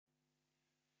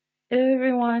Hello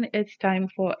everyone, it's time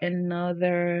for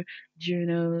another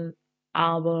Juno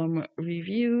album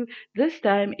review. This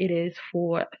time it is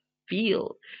for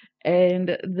Feel,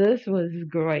 and this was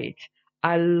great.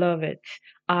 I love it.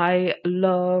 I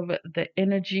love the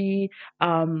energy.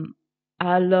 Um,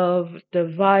 I love the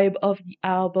vibe of the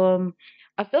album.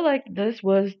 I feel like this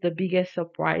was the biggest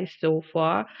surprise so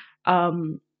far.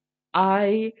 Um,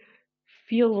 I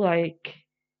feel like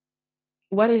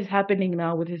what is happening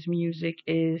now with his music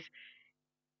is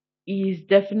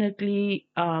definitely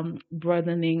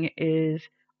broadening his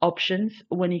options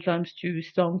when it comes to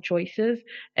song choices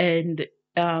and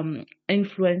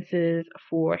influences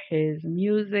for his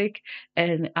music,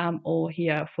 and I'm all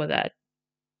here for that.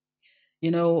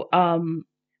 You know,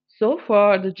 so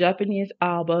far the Japanese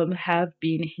album have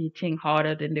been hitting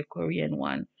harder than the Korean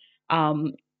one.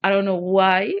 I don't know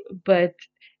why, but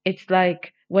it's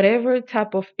like whatever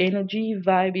type of energy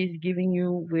vibe is giving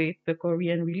you with the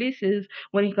Korean releases,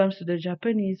 when it comes to the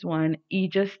Japanese one,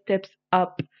 it just steps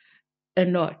up a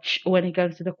notch when it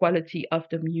comes to the quality of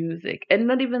the music. And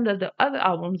not even that the other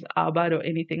albums are bad or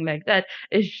anything like that.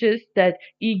 It's just that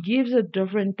he gives a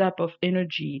different type of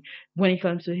energy when it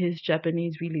comes to his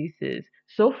Japanese releases.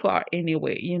 So far,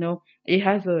 anyway, he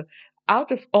has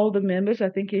out of all the members, I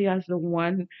think he has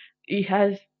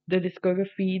the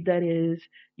discography that is,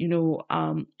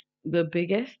 the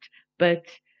biggest. But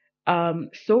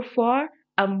so far,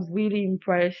 I'm really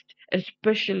impressed,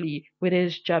 especially with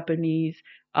his Japanese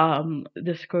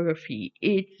discography.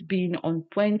 It's been on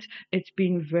point, it's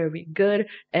been very good,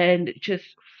 and just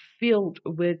filled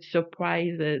with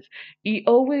surprises. He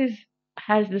always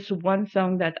has this one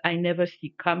song that I never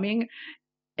see coming,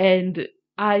 and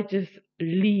I just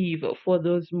leave for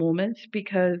those moments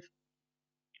because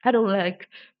I don't like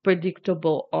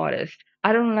predictable artists.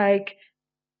 I don't like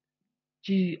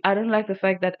the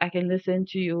fact that I can listen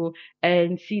to you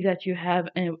and see that you have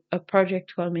a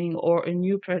project coming or a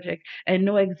new project and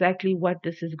know exactly what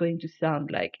this is going to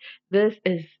sound like. This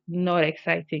is not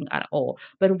exciting at all.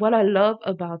 But what I love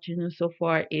about so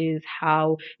far is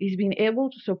how he's been able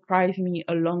to surprise me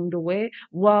along the way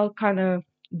while kind of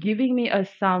giving me a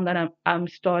sound that I'm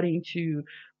starting to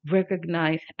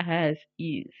recognize as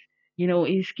is.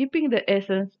 He's keeping the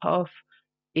essence of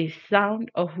a sound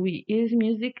of who he is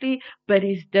musically, but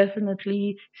he's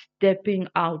definitely stepping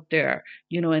out there,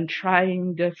 and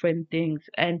trying different things.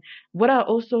 And what I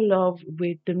also love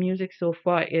with the music so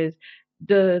far is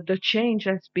the change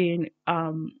has been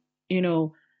you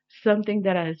know, something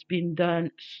that has been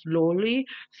done slowly.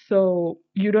 So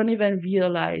you don't even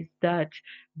realize that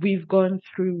we've gone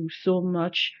through so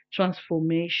much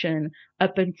transformation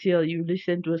up until you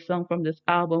listen to a song from this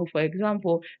album, for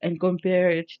example, and compare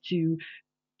it to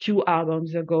 2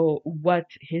 albums ago what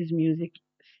his music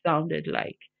sounded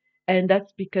like. And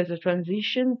that's because the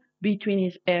transition between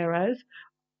his eras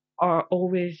are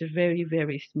always very,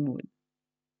 very smooth.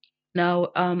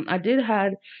 Now, I did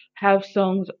have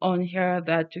songs on here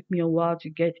that took me a while to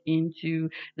get into.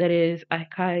 That is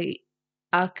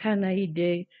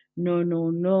Akanaide, No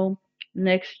No No,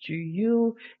 Next to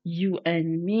You, You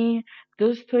and Me.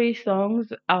 Those 3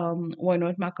 songs were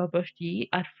not my cup of tea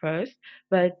at first,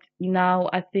 but now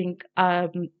I think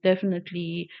I'm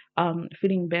definitely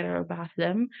feeling better about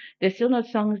them. They're still not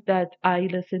songs that I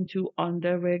listen to on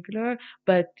the regular,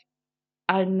 but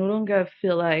I no longer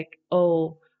feel like,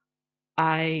 oh,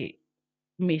 I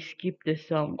may skip this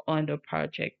song on the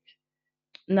project.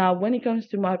 Now, when it comes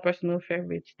to my personal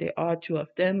favorites, there are 2 of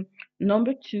them.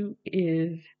 Number 2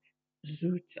 is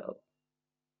Zuto.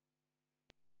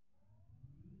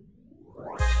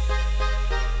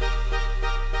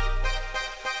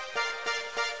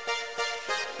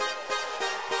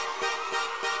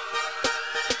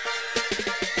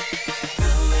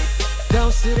 ど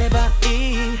うすれば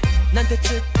いいなんて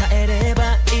伝えれ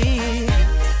ばいい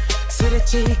すれ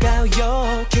違う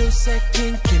よ急接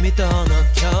近君との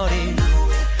距離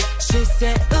視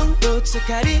線ぶつ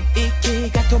かり息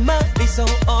が止まりそう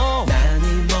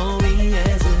何も言え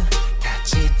ず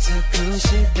立ち尽くし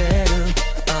てる、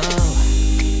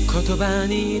言葉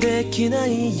にできな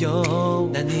いよ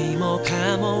何も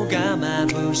かもが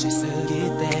眩しすぎ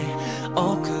て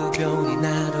臆病にな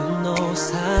るの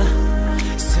さ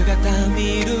姿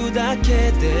見るだ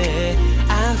けで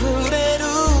溢れる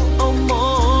想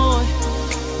い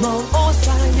もう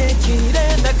抑えきれ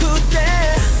なくて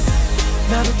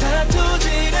まぶた閉じ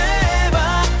れば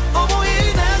思い出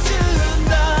すん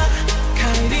だ帰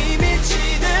り道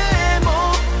でも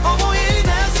思い出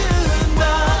すんだ、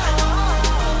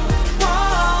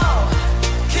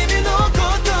君のこ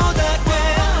とだけ、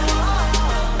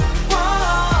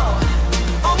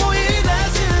思い出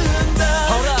すんだ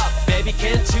Hold up baby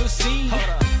can't you see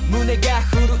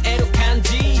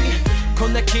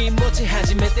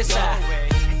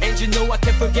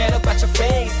forget about your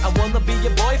face. I wanna be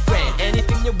your boyfriend.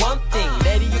 Anything you want, thing,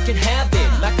 lady, you can have it.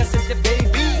 Like I said,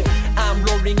 baby, I'm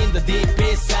rolling in the deep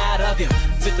inside of you.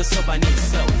 ずっとそばにい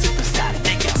そう、ずっとされ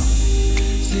てよ。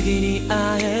次に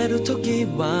会える時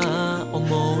は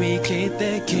思い切っ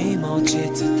て気持ち伝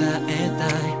えた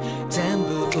い。全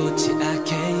部打ち明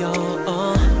けよう。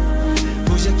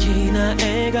無邪気な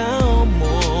笑顔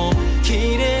も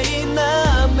綺麗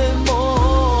な目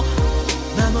も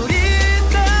守り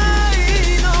たい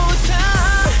のさ。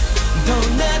ど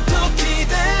んな時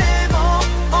でも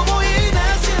思い出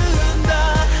すんだ。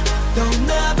どん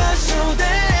な場所で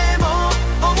も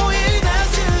思い出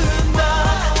すんだ。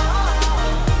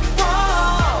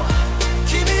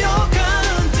君を感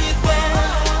じて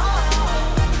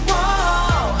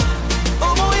思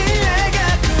い描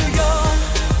くよ。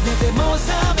寝ても覚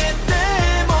めて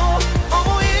も思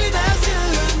い出す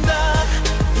んだ。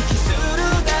息する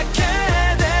だけ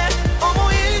で思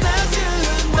い出す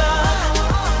んだ。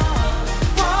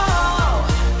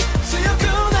強く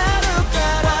なるか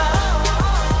ら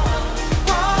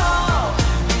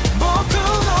僕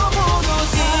のもの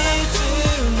さ。いつ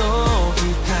の日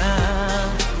か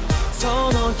そ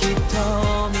の瞳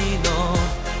の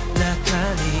中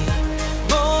に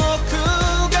僕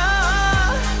が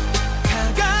輝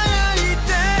いて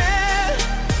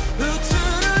映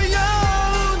るよ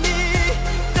うに。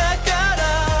だから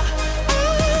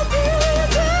I'll be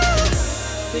there.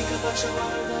 Think about you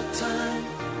all the time.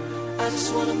 I just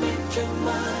wanna make you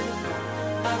mine.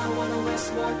 I don't wanna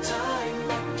waste more time.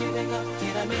 Not giving up,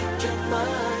 did I make you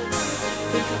mine?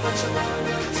 Think about you all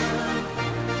the time.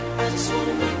 I just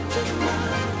wanna make you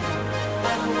mine. I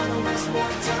don't wanna waste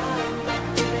more time. Not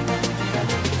giving up, did I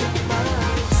make you mine?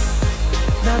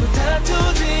 涙閉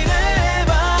じれ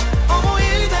ば思い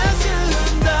出す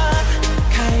んだ。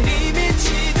帰り道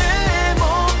でも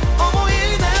思い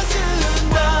出すん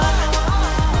だ。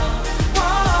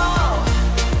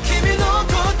君の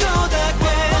ことだけ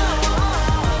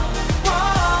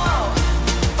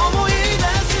思い出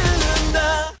すんだ。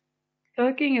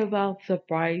Talking about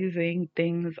surprising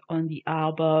things on the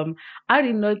album, I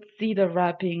did not see the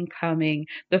rapping coming.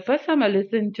 The first time I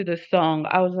listened to the song,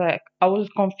 I was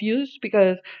confused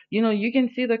because, you can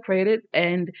see the credit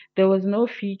and there was no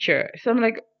feature. So I'm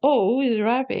like, oh, who is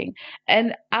rapping?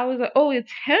 And I was like, oh,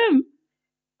 it's him.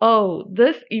 Oh,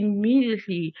 this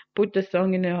immediately put the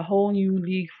song in a whole new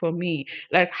league for me.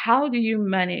 Like, how do you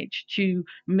manage to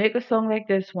make a song like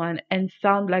this one and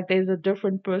sound like there's a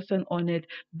different person on it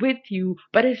with you,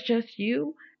 but it's just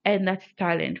you? And that's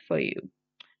talent for you.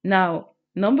 Now,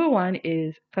 number one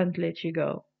is Can't Let You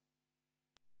Go.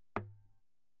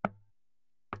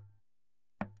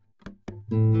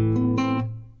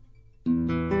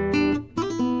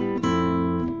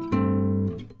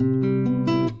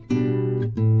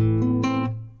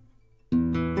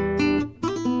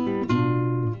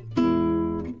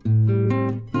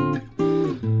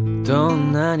 ど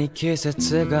んなに季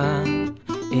節が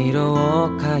色を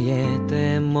変え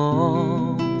て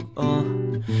も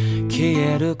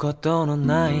消えることの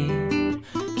ない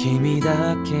君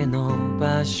だけの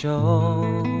場所。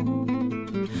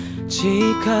時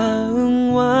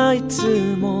間はい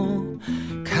つも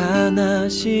悲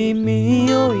しみ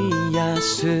を癒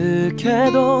すけ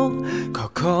ど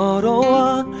心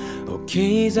は置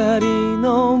き去り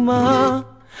のま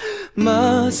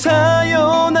ま。さ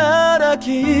よなら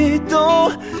きっと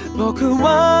僕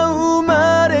は生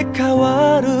まれ変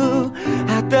わる。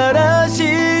新し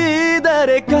い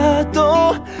誰か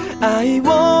と愛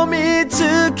を見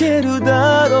つける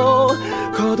だろう。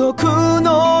孤独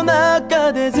の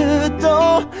中でずっ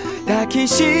と抱き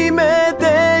しめ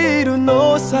ている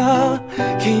のさ。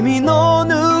君の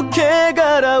抜け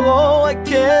殻を I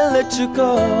can't let you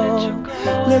go,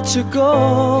 let you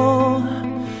go.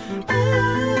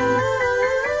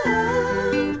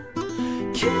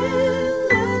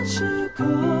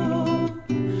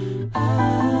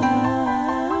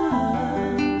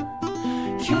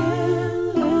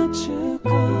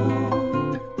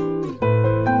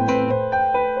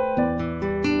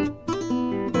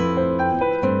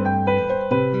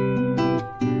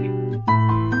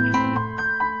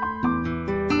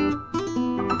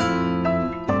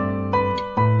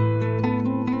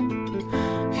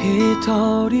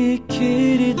一人き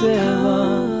りで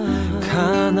は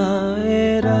叶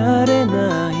えられ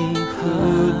ない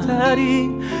二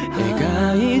人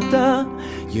描いた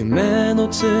夢の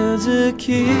続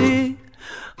き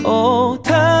を。例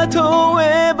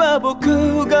えば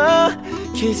僕が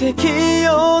奇跡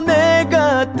を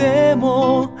願って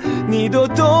も二度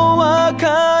とは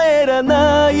帰ら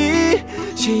ない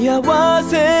幸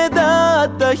せだ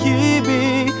った日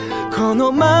々こ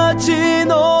の街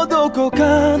のどこ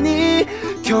かに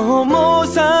今日も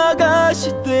探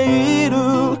している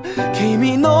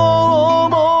君の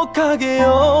面影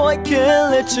を I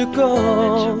can't let you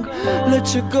go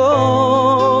let you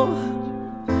go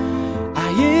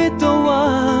愛と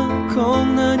はこ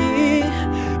んなに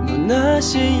虚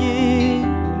しい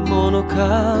もの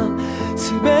か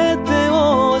全て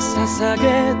を捧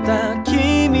げた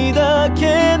君だ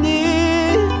けに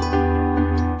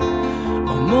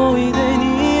思い出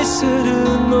にす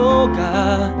るの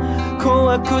が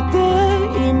怖くて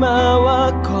今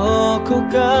はここ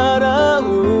から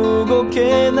動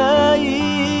けな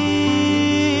い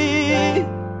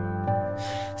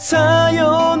さ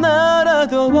よなら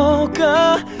どう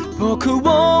か僕を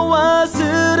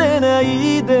忘れな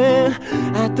いで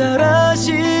新し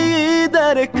い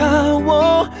誰か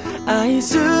を愛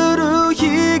する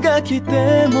日が来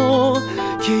ても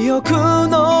記憶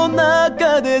の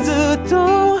中でずっ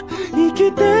と生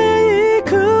きてい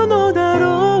くのだ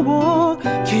ろ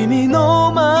う君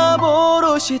の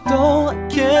幻と I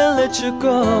can't let you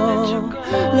go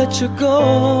let you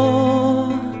go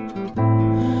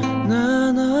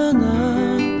ななな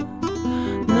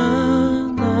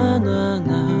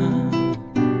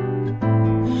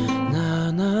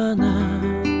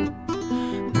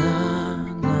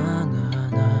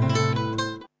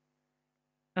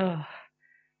Ugh.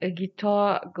 A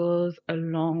guitar goes a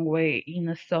long way in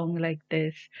a song like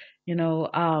this. You know,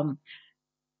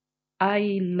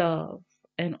 I love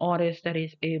an artist that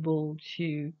is able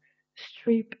to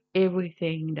strip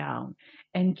everything down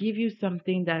and give you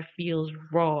something that feels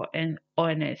raw and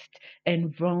honest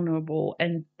and vulnerable.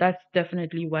 And that's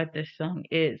definitely what the song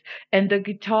is. And the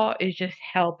guitar is just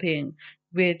helping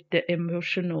with the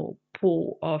emotional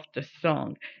pull of the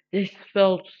song. This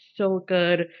felt so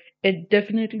good. It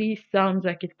definitely sounds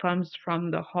like it comes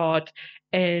from the heart.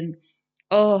 And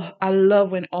oh, I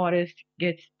love when artists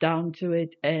gets down to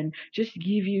it and just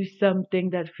give you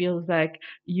something that feels like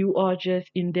you are just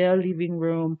in their living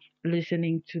room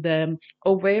listening to them,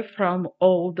 away from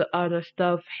all the other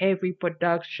stuff, heavy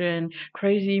production,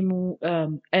 crazy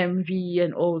MV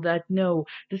and all that. No,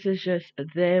 this is just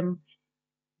them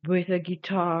with a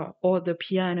guitar or the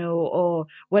piano or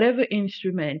whatever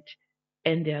instrument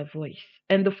and their voice.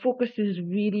 And the focus is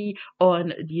really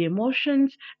on the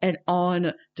emotions and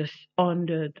on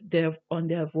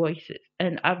their voices.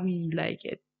 And I really like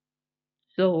it.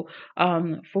 So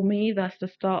for me that's the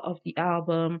start of the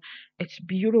album. It's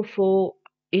beautiful.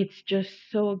 It's just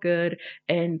so good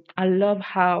and I love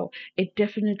how it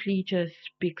definitely just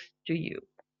speaks to you.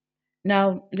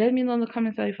 Now, let me know in the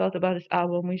comments how you felt about this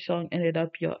album, which song ended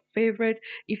up your favorite.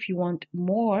 If you want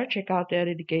more, check out the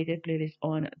dedicated playlist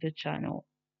on the channel.